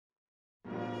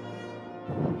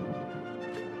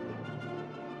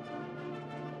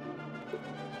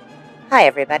Hi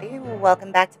everybody,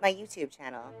 welcome back to my YouTube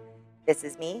channel. This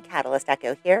is me, Catalyst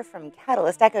Echo here from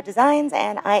Catalyst Echo Designs,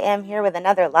 and I am here with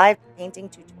another live painting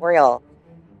tutorial.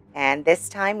 And this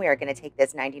time we are going to take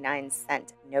this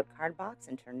 99-cent note card box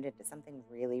and turn it into something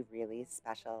really, really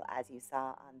special, as you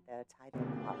saw on the title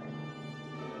card.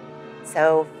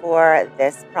 So for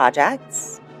this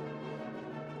project,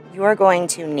 you are going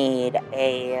to need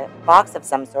a box of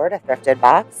some sort, a thrifted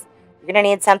box. You're going to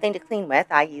need something to clean with.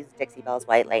 I use Dixie Belle's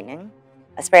White Lightning.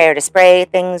 A sprayer to spray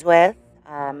things with,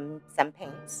 some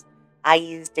paints. I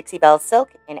use Dixie Belle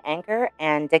Silk in Anchor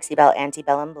and Dixie Belle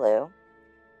Antebellum Blue.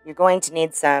 You're going to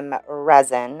need some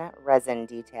resin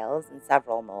details, and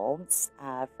several molds.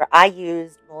 I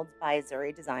used molds by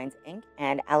Zuri Designs Inc.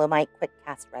 and Allumite Quick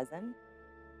Cast Resin.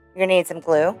 You're going to need some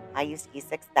glue. I used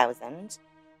E6000.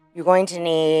 You're going to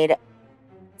need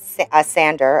a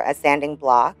sander, a sanding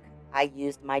block. I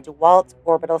used my Dewalt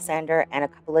Orbital Sander and a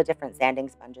couple of different sanding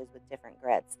sponges with different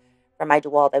grits. For my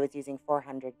Dewalt, I was using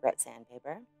 400 grit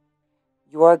sandpaper.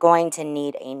 You're going to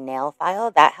need a nail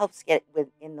file. That helps get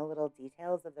within the little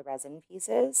details of the resin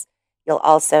pieces. You'll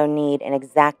also need an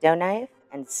X-Acto knife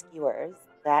and skewers.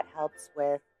 That helps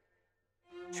with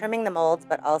trimming the molds,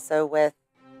 but also with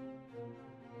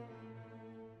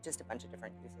just a bunch of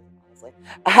different uses,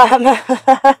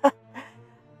 honestly.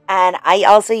 And I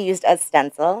also used a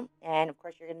stencil, and of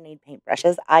course you're going to need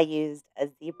paintbrushes. I used a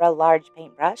Zibra large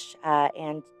paintbrush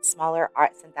and smaller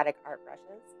synthetic art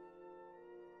brushes.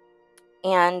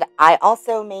 And I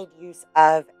also made use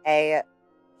of a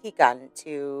heat gun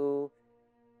to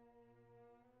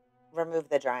remove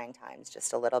the drying times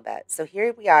just a little bit. So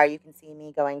here we are. You can see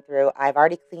me going through. I've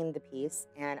already cleaned the piece,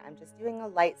 and I'm just doing a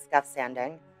light scuff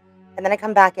sanding. And then I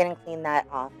come back in and clean that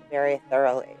off very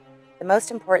thoroughly. The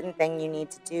most important thing you need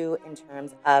to do in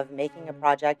terms of making a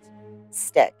project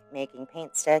stick, making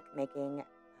paint stick, making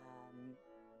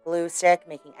glue stick,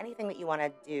 making anything that you want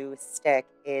to do stick,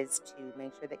 is to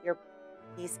make sure that your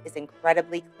piece is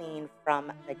incredibly clean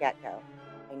from the get-go.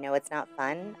 I know it's not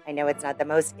fun. I know it's not the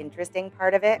most interesting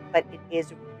part of it, but it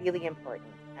is really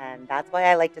important. And that's why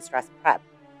I like to stress prep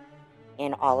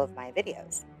in all of my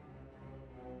videos.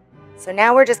 So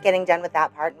now we're just getting done with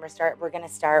that part, and we're going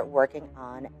to start working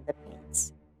on the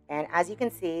paints. And as you can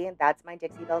see, that's my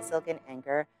Dixie Belle Silk in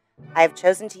Anchor. I've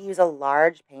chosen to use a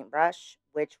large paintbrush,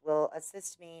 which will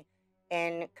assist me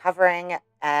in covering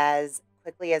as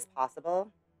quickly as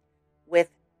possible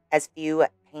with as few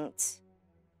paint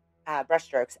brush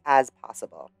strokes as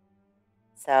possible.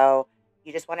 So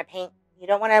you just want to paint. You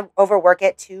don't want to overwork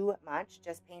it too much.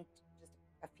 Just paint just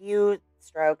a few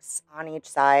strokes on each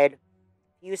side.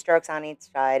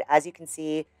 As you can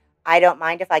see, I don't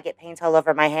mind if I get paint all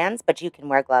over my hands, but you can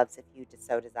wear gloves if you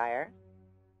so desire.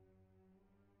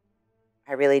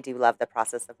 I really do love the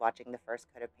process of watching the first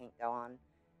coat of paint go on.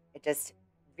 It just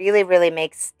really, really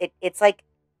makes it. It's like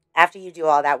after you do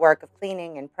all that work of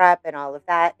cleaning and prep and all of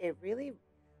that, it really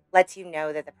lets you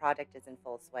know that the project is in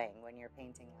full swing when you're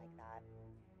painting like that.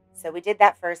 So we did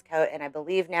that first coat, and I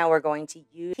believe now we're going to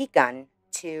use a heat gun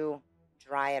to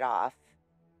dry it off.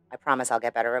 I promise I'll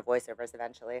get better at voiceovers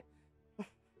eventually.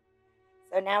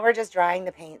 So now we're just drying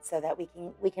the paint so that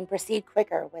we can proceed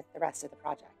quicker with the rest of the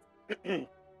project.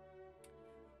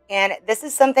 And this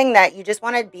is something that you just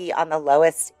want to be on the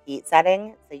lowest heat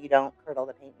setting so you don't curdle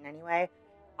the paint in any way.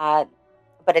 But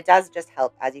it does just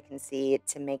help, as you can see,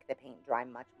 to make the paint dry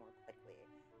much more quickly.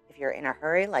 If you're in a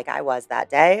hurry like I was that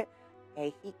day,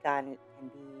 a heat gun can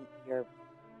be your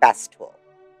best tool.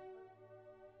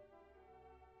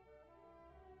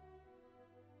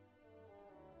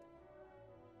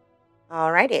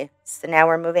 Alrighty, so now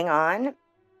we're moving on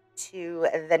to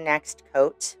the next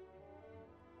coat.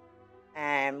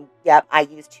 Yep, I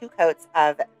used 2 coats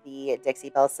of the Dixie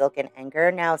Belle Silk in Anchor.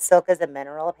 Now, Silk is a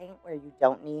mineral paint where you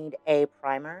don't need a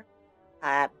primer.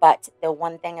 But the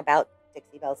one thing about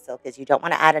Dixie Belle Silk is you don't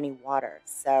want to add any water.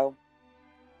 So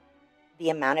the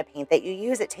amount of paint that you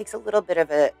use, it takes a little bit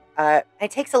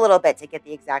to get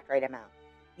the exact right amount.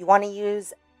 You want to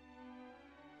use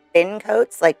thin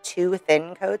coats, like 2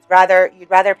 thin coats. You'd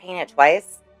rather paint it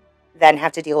twice than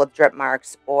have to deal with drip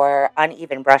marks or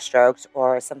uneven brush strokes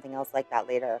or something else like that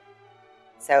later.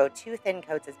 So 2 thin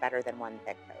coats is better than 1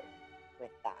 thick coat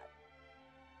with that.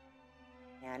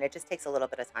 And it just takes a little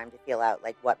bit of time to feel out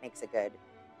like what makes a good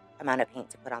amount of paint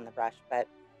to put on the brush. But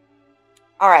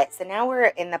all right, so now we're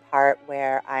in the part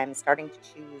where I'm starting to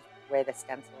choose where the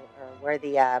stencil or where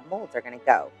the molds are going to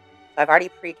go. So I've already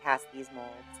precast these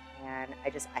molds, and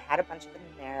I had a bunch of them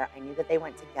in there. I knew that they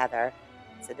went together.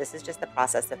 So this is just the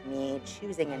process of me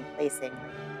choosing and placing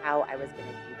how I was going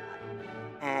to do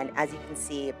that. And as you can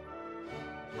see,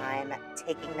 I'm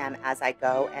taking them as I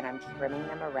go and I'm trimming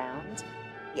them around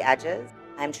the edges.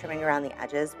 I'm trimming around the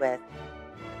edges with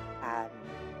um,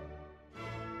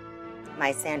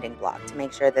 my sanding block to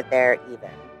make sure that they're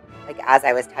even. Like as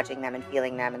I was touching them and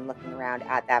feeling them and looking around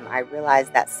at them, I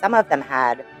realized that some of them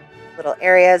had little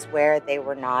areas where they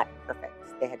were not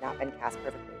perfect. They had not been cast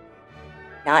perfectly.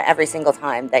 Not every single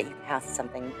time that you cast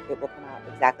something, it will come out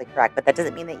exactly correct, but that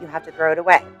doesn't mean that you have to throw it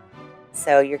away.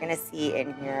 So you're going to see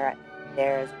in here,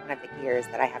 there's one of the gears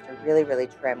that I have to really, really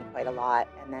trim quite a lot.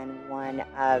 And then one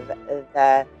of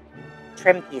the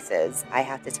trim pieces I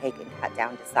have to take and cut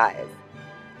down to size.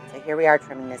 So here we are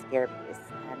trimming this gear piece.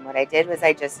 And what I did was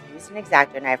I just used an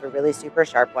X-Acto knife, a really super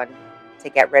sharp one, to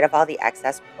get rid of all the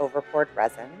excess over-poured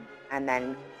resin. And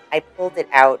then I pulled it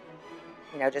out,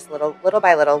 you know, just little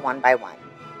by little, one by one.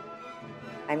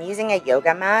 I'm using a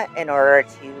yoga mat in order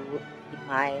to keep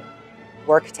my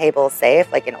work table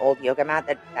safe, like an old yoga mat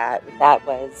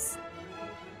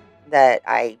that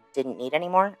I didn't need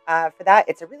anymore. For that,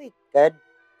 it's a really good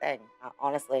thing,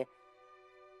 honestly.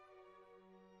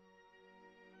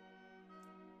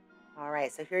 All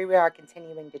right, so here we are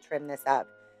continuing to trim this up,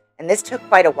 and this took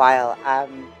quite a while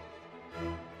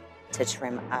to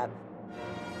trim up.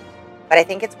 But I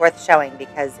think it's worth showing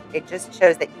because it just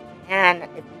shows that you can,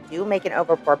 if you do make an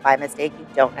overpour by mistake, you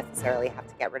don't necessarily have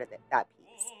to get rid of that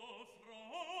piece.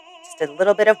 Just a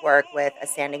little bit of work with a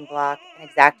sanding block, an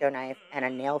X-Acto knife, and a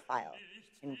nail file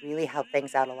can really help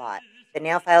things out a lot. The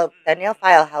nail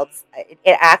file helps.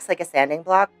 It acts like a sanding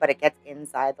block, but it gets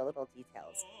inside the little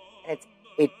details, and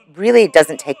it really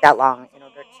doesn't take that long in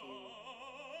order to,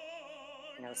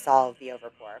 you know, solve the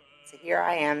overpour. So here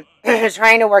I am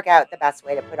trying to work out the best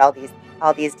way to put all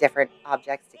these different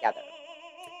objects together.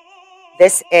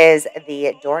 This is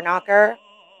the door knocker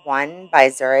 1 by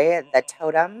Zuri, the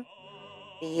totem,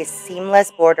 the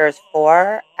seamless borders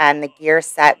 4, and the gear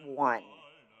set 1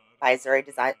 by Zuri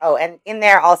Design. Oh, and in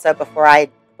there also before I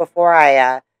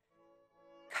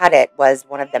cut it was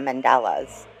one of the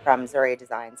mandalas from Zuri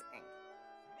Designs Inc.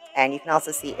 And you can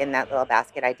also see in that little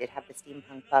basket I did have the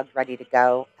steampunk bug ready to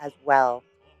go as well.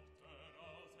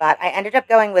 But I ended up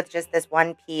going with just this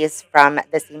one piece from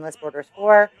the Seamless Borders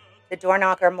 4, the door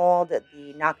knocker mold, the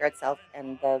knocker itself,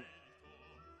 and the,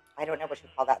 I don't know what you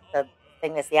call that, the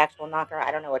thing that's the actual knocker.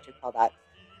 I don't know what you call that.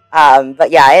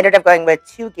 But yeah, I ended up going with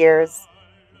 2 gears,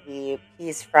 the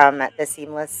piece from the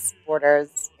Seamless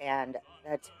Borders, and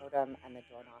the totem and the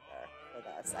door knocker for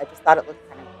this. I just thought it looked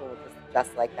kind of cool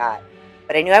just like that.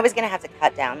 But I knew I was going to have to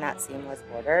cut down that Seamless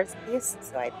Borders piece,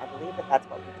 so I believe that that's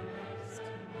what we do next.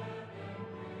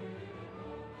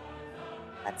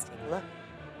 Let's take a look.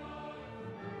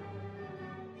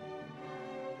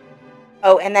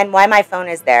 Oh, and then while my phone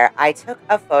is there, I took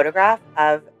a photograph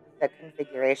of the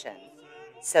configuration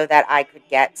so that I could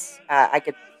get, I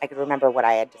could remember what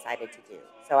I had decided to do.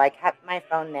 So I kept my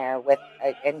phone there with,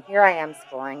 and here I am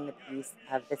scoring the piece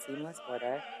of the seamless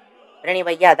border. But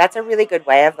anyway, yeah, that's a really good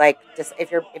way of like, just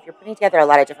if you're putting together a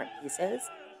lot of different pieces,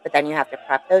 but then you have to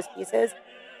prep those pieces,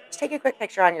 just take a quick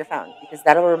picture on your phone because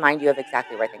that'll remind you of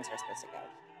exactly where things are supposed to go.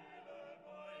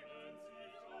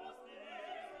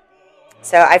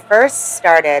 So I first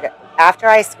started, after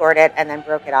I scored it and then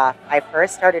broke it off, I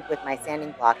first started with my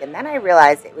sanding block, and then I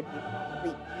realized it would be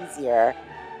probably easier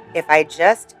if I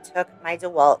just took my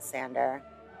Dewalt sander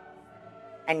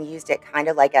and used it kind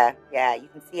of like a, yeah, you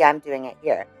can see I'm doing it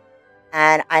here.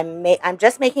 And I'm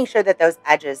just making sure that those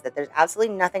edges, that there's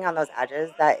absolutely nothing on those edges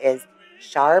that is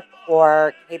sharp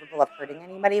or capable of hurting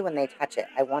anybody when they touch it.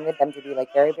 I wanted them to be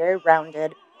like very, very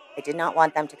rounded. I did not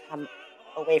want them to come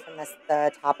away from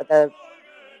the top of the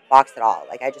box at all.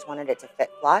 Like I just wanted it to fit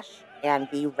flush and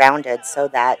be rounded so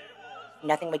that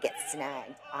nothing would get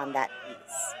snagged on that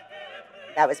piece.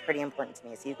 That was pretty important to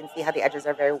me. So you can see how the edges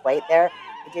are very white there.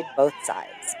 I did both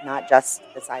sides, not just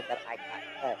the side that I cut,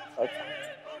 but both sides.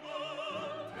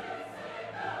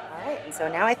 All right, and so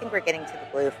now I think we're getting to the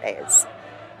blue phase.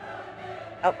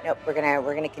 Oh nope, we're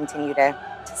gonna continue to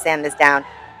sand this down.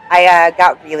 I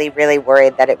got really, really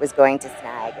worried that it was going to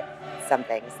snag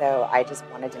something, so I just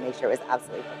wanted to make sure it was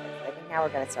absolutely perfect. I think now we're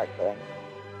going to start gluing.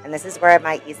 And this is where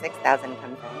my E6000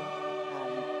 comes in.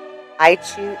 I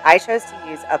chose to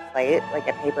use a plate, like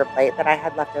a paper plate that I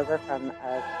had left over from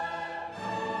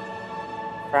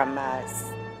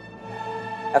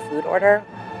a food order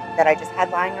that I just had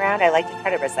lying around. I like to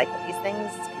try to recycle these things.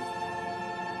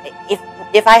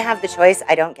 If I have the choice,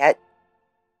 I don't get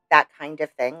that kind of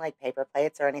thing, like paper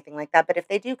plates or anything like that. But if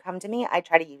they do come to me, I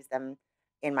try to use them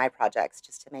in my projects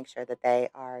just to make sure that they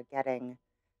are getting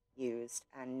used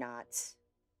and not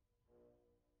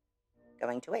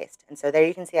going to waste. And so there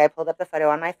you can see I pulled up the photo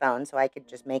on my phone so I could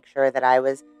just make sure that I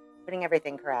was putting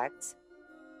everything correct.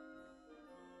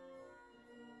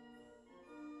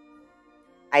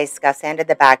 I scuff sanded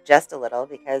the back just a little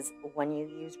because when you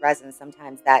use resin,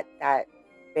 sometimes that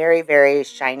very, very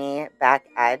shiny back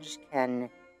edge can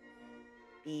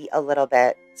be a little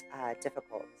bit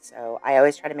difficult. So I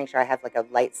always try to make sure I have like a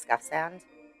light scuff sand.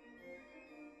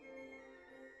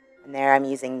 And there I'm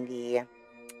using the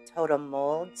Totem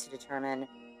mold to determine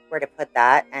where to put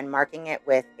that and marking it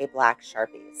with a black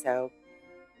Sharpie. So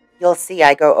you'll see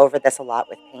I go over this a lot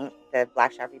with paint. The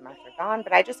black Sharpie marks are gone,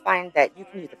 but I just find that you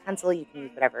can use a pencil, you can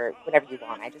use whatever you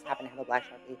want. I just happen to have a black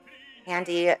Sharpie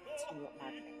handy to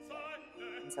mark things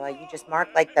with. And so you just mark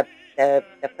like the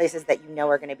places that you know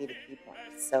are going to be the key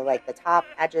points. So like the top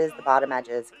edges, the bottom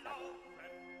edges, etc.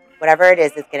 Whatever it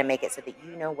is going to make it so that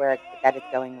you know that it's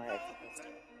going where it's supposed to.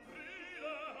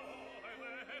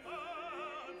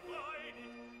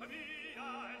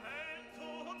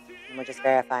 And we're just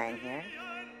verifying here.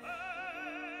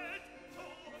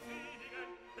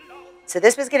 So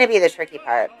this was going to be the tricky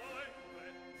part.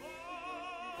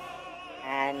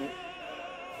 And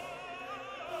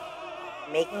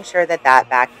making sure that that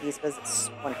back piece was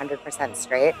 100%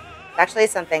 straight. It's actually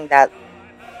something that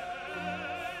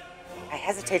I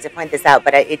hesitate to point this out,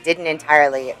 but it didn't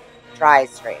entirely dry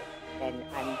straight. And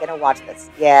I'm going to watch this.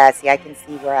 Yeah, see, I can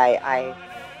see where I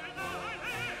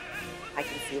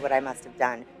can see what I must have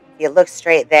done. See, it looks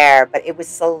straight there, but it was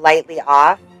slightly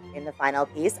off in the final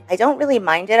piece. I don't really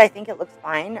mind it. I think it looks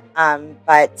fine.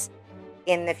 But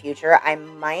in the future, I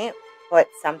might put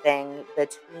something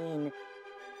between,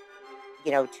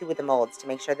 two of the molds to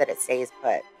make sure that it stays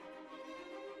put.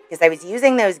 Because I was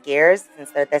using those gears,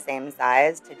 since they're the same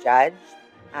size, to judge.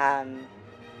 But,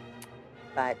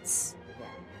 yeah.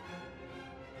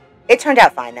 It turned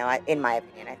out fine, though, in my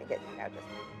opinion. I think it turned out just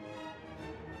fine.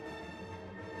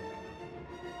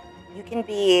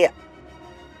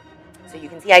 So you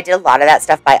can see I did a lot of that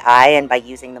stuff by eye and by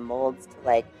using the molds to,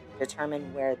 like,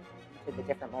 determine where the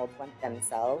different molds went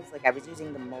themselves. Like, I was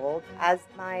using the mold as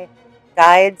my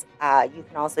guides. You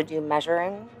can also do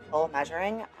full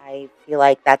measuring. I feel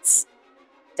like that's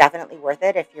definitely worth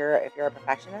it if you're a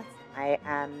perfectionist. I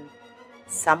am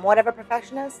somewhat of a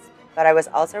perfectionist, but I was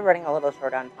also running a little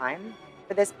short on time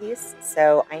for this piece,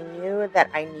 so I knew that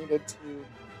I needed to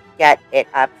get it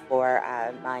up for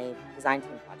my design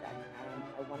team project, and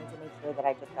I wanted to make sure that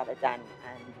I just got it done.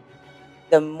 And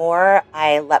the more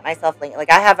I let myself linger, like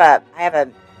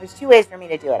there's two ways for me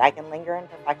to do it. I can linger in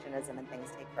perfectionism and things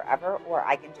take forever, or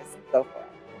I can just go for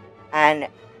it. And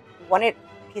one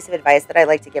piece of advice that I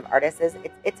like to give artists is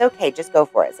it's okay, just go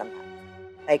for it sometimes.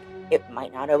 Like, it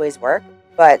might not always work,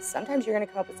 but sometimes you're going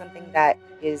to come up with something that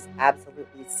is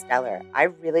absolutely stellar. I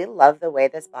really love the way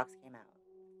this box came out.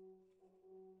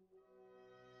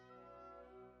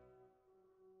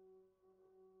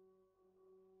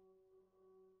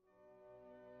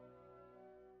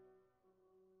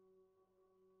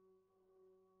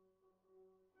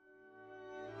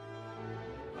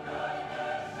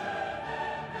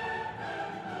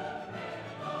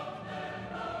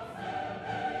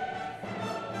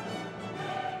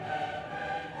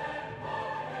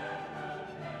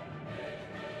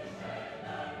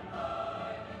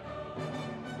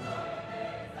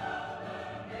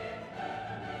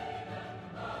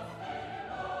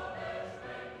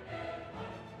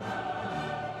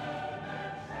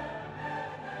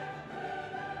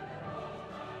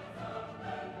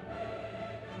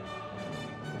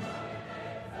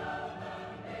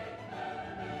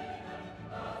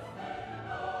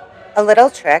 A little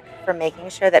trick for making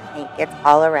sure that paint gets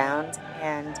all around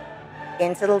and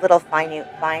into the little fine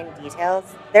details.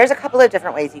 There's a couple of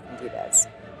different ways you can do this.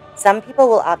 Some people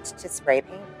will opt to spray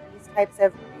paint these types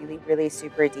of really, really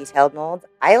super detailed molds.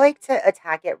 I like to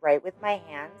attack it right with my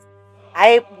hands.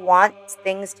 I want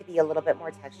things to be a little bit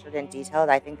more textured and detailed.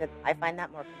 I find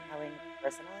that more compelling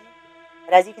personally.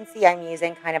 But as you can see, I'm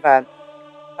using kind of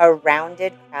a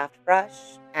rounded craft brush,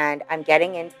 and I'm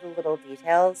getting into the little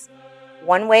details.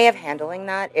 One way of handling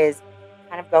that is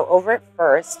kind of go over it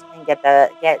first and get the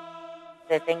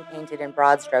thing painted in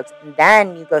broad strokes, and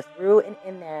then you go through and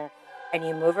in there and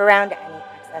you move around any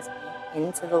excess paint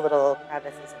into the little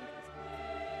crevices and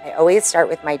pieces. I always start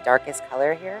with my darkest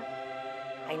color here.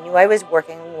 I knew I was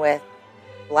working with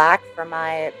black for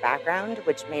my background,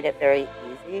 which made it very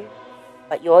easy,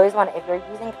 but you always want to, if you're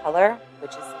using color,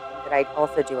 which is something that I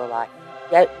also do a lot,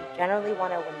 you generally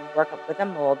want to, when you work up with a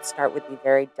mold, start with the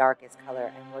very darkest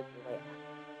color and work your way up.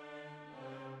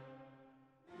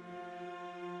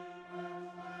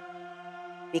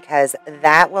 Because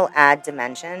that will add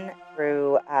dimension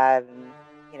through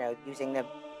you know, using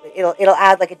it'll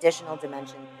add like additional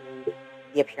dimension through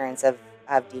the appearance of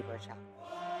deeper shadow.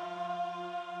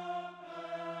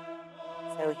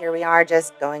 So here we are,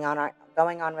 just going on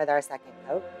with our second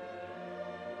coat.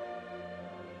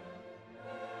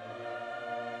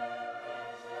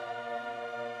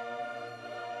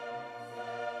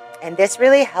 And this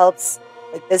really helps,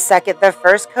 like the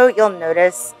first coat, you'll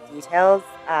notice details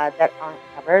that aren't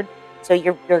covered. So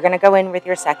you're going to go in with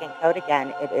your second coat.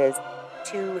 Again, it is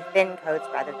 2 thin coats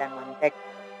rather than 1 thick coat.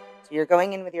 So you're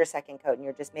going in with your second coat and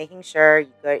you're just making sure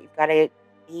you've got to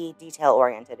be detail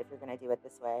oriented if you're going to do it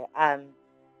this way.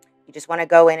 You just want to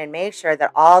go in and make sure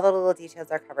that all the little details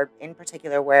are covered, in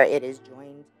particular where it is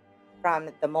joined from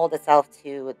the mold itself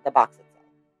to the box itself.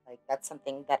 Like, that's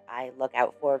something that I look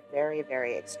out for very,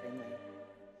 very extremely.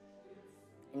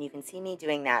 And you can see me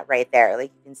doing that right there.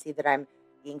 Like, you can see that I'm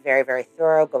being very, very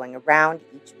thorough, going around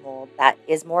each mold. That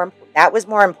was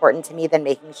more important to me than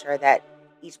making sure that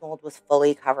each mold was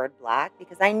fully covered black,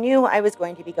 because I knew I was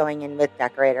going to be going in with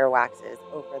decorator waxes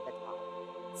over the top.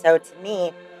 So to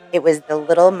me, it was the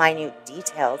little minute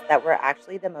details that were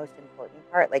actually the most important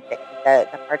part, like the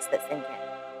parts that sink in,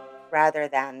 rather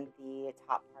than the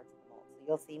top parts of the mold. So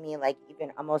you'll see me like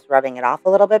even almost rubbing it off a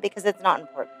little bit because it's not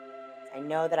important. I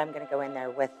know that I'm going to go in there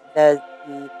with the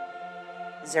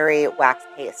Zuri wax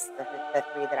paste, the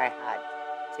 3 that I had,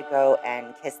 to go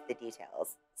and kiss the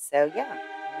details. So yeah,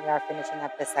 we are finishing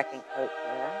up the second coat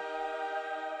here.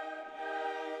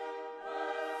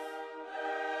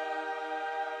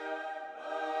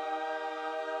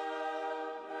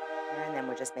 And then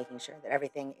we're just making sure that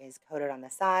everything is coated on the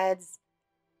sides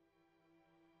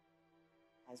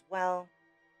as well.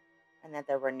 And that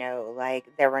there were no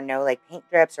paint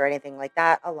drips or anything like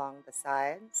that along the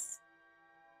sides.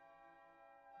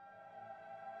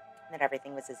 And that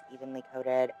everything was as evenly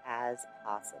coated as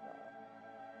possible.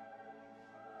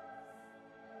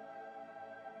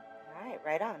 All right,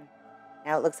 right on.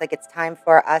 Now it looks like it's time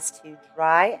for us to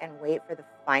dry and wait for the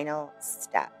final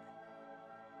step.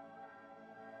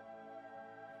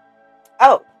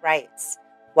 Oh, right.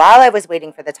 While I was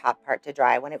waiting for the top part to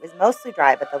dry, when it was mostly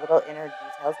dry, but the little inner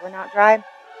details were not dry,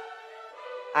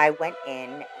 I went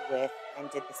in and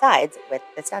did the sides with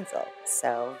the stencil.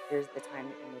 So here's the time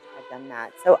in which I've done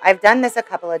that. So I've done this a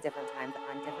couple of different times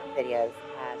on different videos,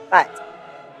 but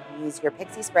use your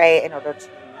Pixie spray in order to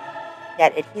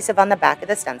get adhesive on the back of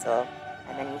the stencil,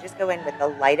 and then you just go in with the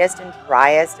lightest and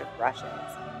driest of brushes.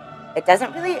 It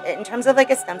doesn't really, in terms of like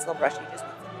a stencil brush, you just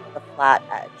want something with a flat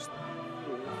edge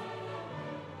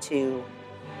to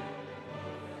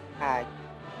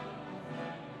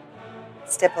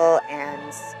stipple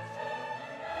and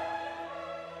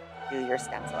do your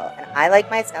stencil. And I like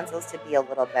my stencils to be a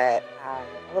little bit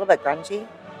grungy,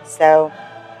 so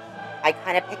I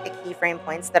kind of pick the keyframe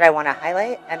points that I want to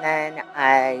highlight, and then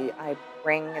I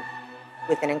bring,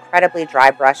 with an incredibly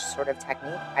dry brush sort of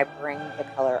technique, I bring the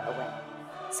color around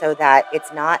so that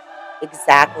it's not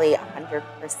exactly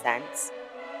 100%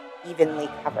 evenly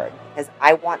covered, because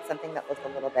I want something that looks a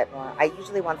little bit more, I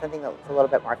usually want something that looks a little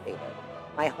bit more faded.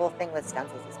 My whole thing with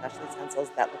stencils, especially stencils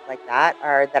that look like that,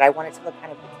 are that I want it to look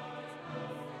kind of pretty.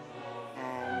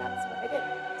 And that's what I did.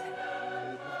 So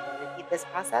you can repeat this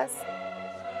process.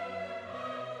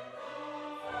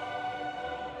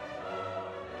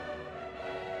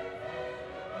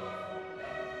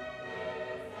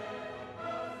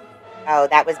 Oh,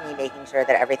 that was me making sure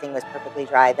that everything was perfectly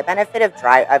dry. The benefit of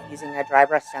using a dry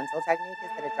brush stencil technique is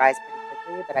that it dries pretty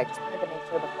quickly, but I just wanted to make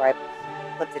sure before I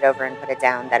flipped it over and put it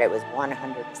down that it was 100%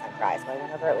 dry. So I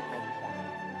went over it with my heat gun.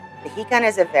 The heat gun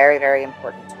is a very, very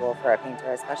important tool for a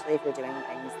painter, especially if you're doing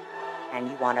things and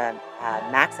you want to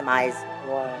maximize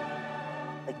your,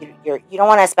 like you don't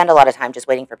want to spend a lot of time just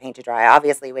waiting for paint to dry.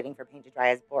 Obviously, waiting for paint to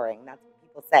dry is boring. That's what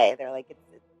people say. They're like,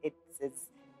 it's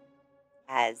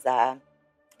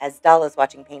as dull as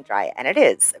watching paint dry. And it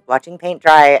is. Watching paint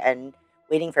dry and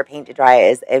waiting for paint to dry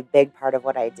is a big part of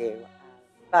what I do.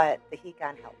 But the heat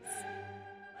gun helps.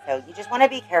 So you just want to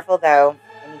be careful, though.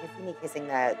 And you can see me kissing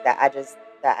the edges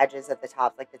of the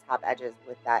top, like the top edges,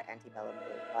 with that Antebellum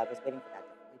glue while I was waiting for that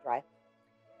to fully dry.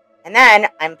 And then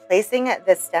I'm placing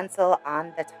the stencil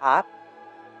on the top,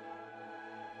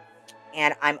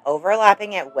 and I'm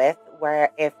overlapping it with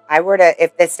where if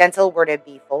the stencil were to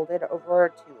be folded over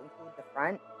to include the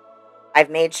front, I've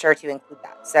made sure to include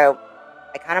that. So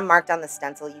I kind of marked on the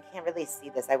stencil. You can't really see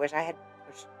this. I wish I had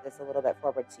pushed this a little bit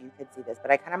forward so you could see this.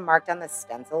 But I kind of marked on the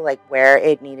stencil like where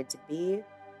it needed to be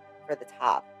for the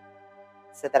top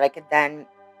so that I could then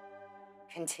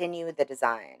continue the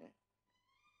design.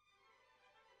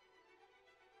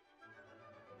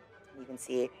 You can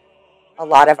see a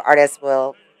lot of artists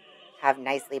will have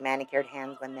nicely manicured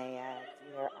hands when they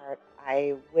do their art.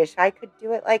 I wish I could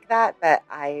do it like that, but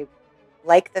I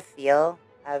like the feel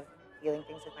of feeling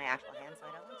things with my actual hands, so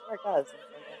I don't like to wear gloves. And so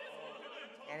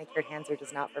therefore, manicured hands are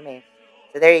just not for me.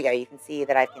 So there you go. You can see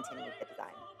that I've continued the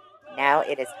design. Now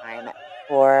it is time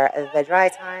for the dry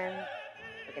time.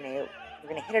 We're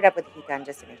gonna hit it up with the heat gun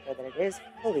just to make sure that it is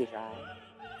fully dry.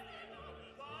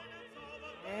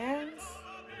 And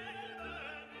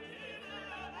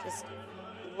just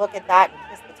look at that and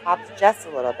kiss the tops just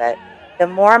a little bit. The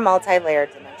more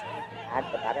multi-layered dimension you can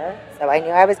add, the better. So I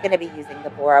knew I was going to be using the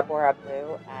Bora Bora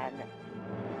Blue and the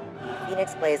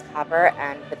Phoenix Blaze Copper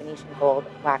and the Venetian Gold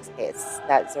wax paste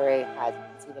that Zuri has. You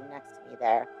can see them next to me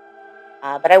there.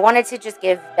 But I wanted to just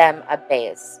give them a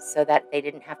base so that they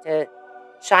didn't have to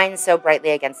shine so brightly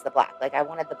against the black. Like I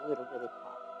wanted the blue to really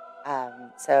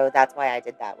pop. So that's why I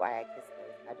did that, why I kissed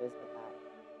those edges with that.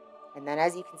 And then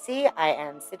as you can see, I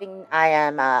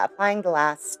am applying the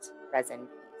last resin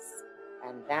piece.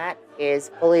 And that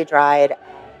is fully dried.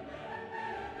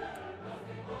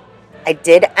 I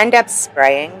did end up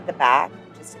spraying the back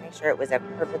just to make sure it was a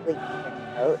perfectly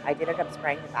even coat. I did end up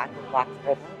spraying the back with black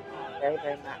spray paint, very,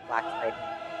 very matte black spray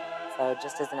paint. So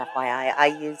just as an FYI, I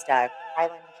used Krylon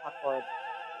chalkboard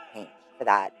paint for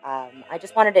that. I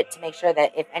just wanted it to make sure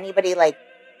that if anybody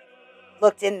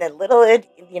looked in the little,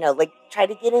 tried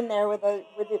to get in there with a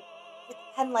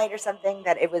pen light or something,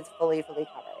 that it was fully covered.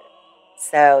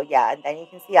 So yeah, and then you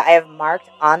can see I have marked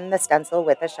on the stencil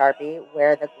with a Sharpie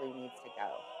where the glue needs to go.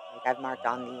 Like I've marked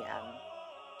on the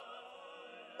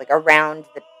around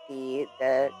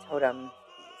the totem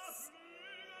piece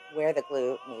where the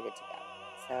glue needed to go.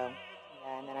 So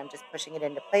yeah, and then I'm just pushing it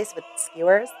into place with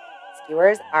skewers.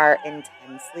 Skewers are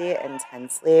intensely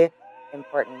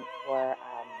important for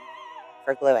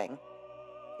gluing,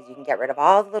 because you can get rid of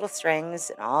all the little strings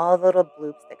and all the little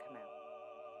bloops that come out.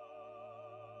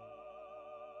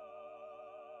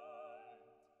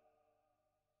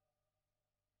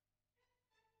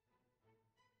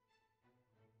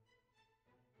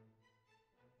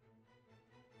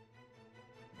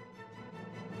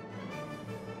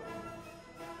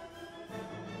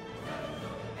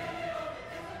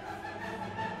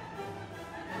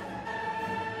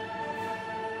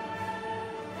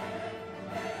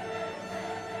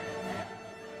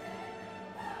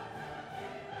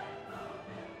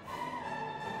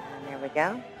 And there we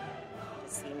go.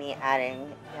 Just see me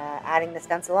adding the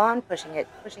stencil on, pushing it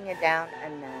down,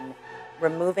 and then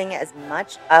removing as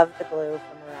much of the glue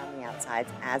from around the outsides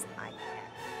as I can.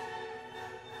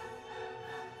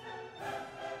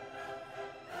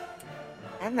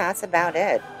 And that's about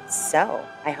it. So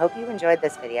I hope you enjoyed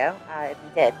this video. If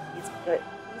you did, please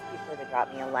be sure to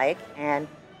drop me a like and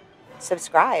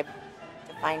subscribe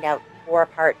to find out for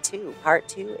part 2. Part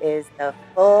 2 is the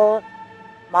full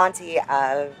Monty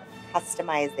of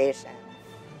customization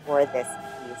for this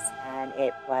piece, and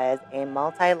it was a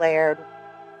multi-layered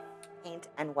paint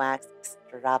and wax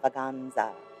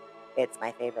extravaganza. It's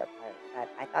my favorite part, but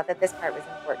I thought that this part was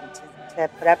important to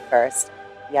put up first.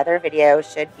 The other video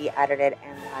should be edited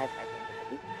and live by the end of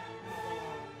the week.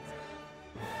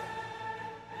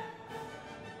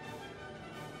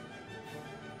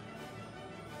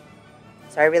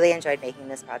 So I really enjoyed making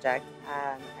this project.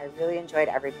 I really enjoyed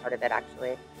every part of it,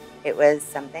 actually. It was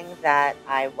something that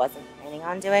I wasn't planning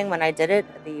on doing when I did it.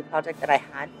 The project that I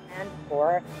had planned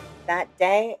for that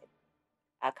day,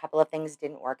 a couple of things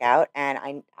didn't work out, and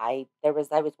I was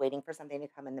waiting for something to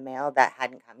come in the mail that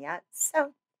hadn't come yet.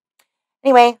 So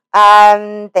anyway,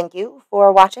 thank you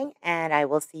for watching, and I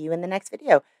will see you in the next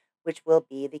video, which will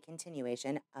be the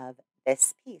continuation of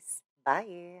this piece.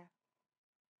 Bye.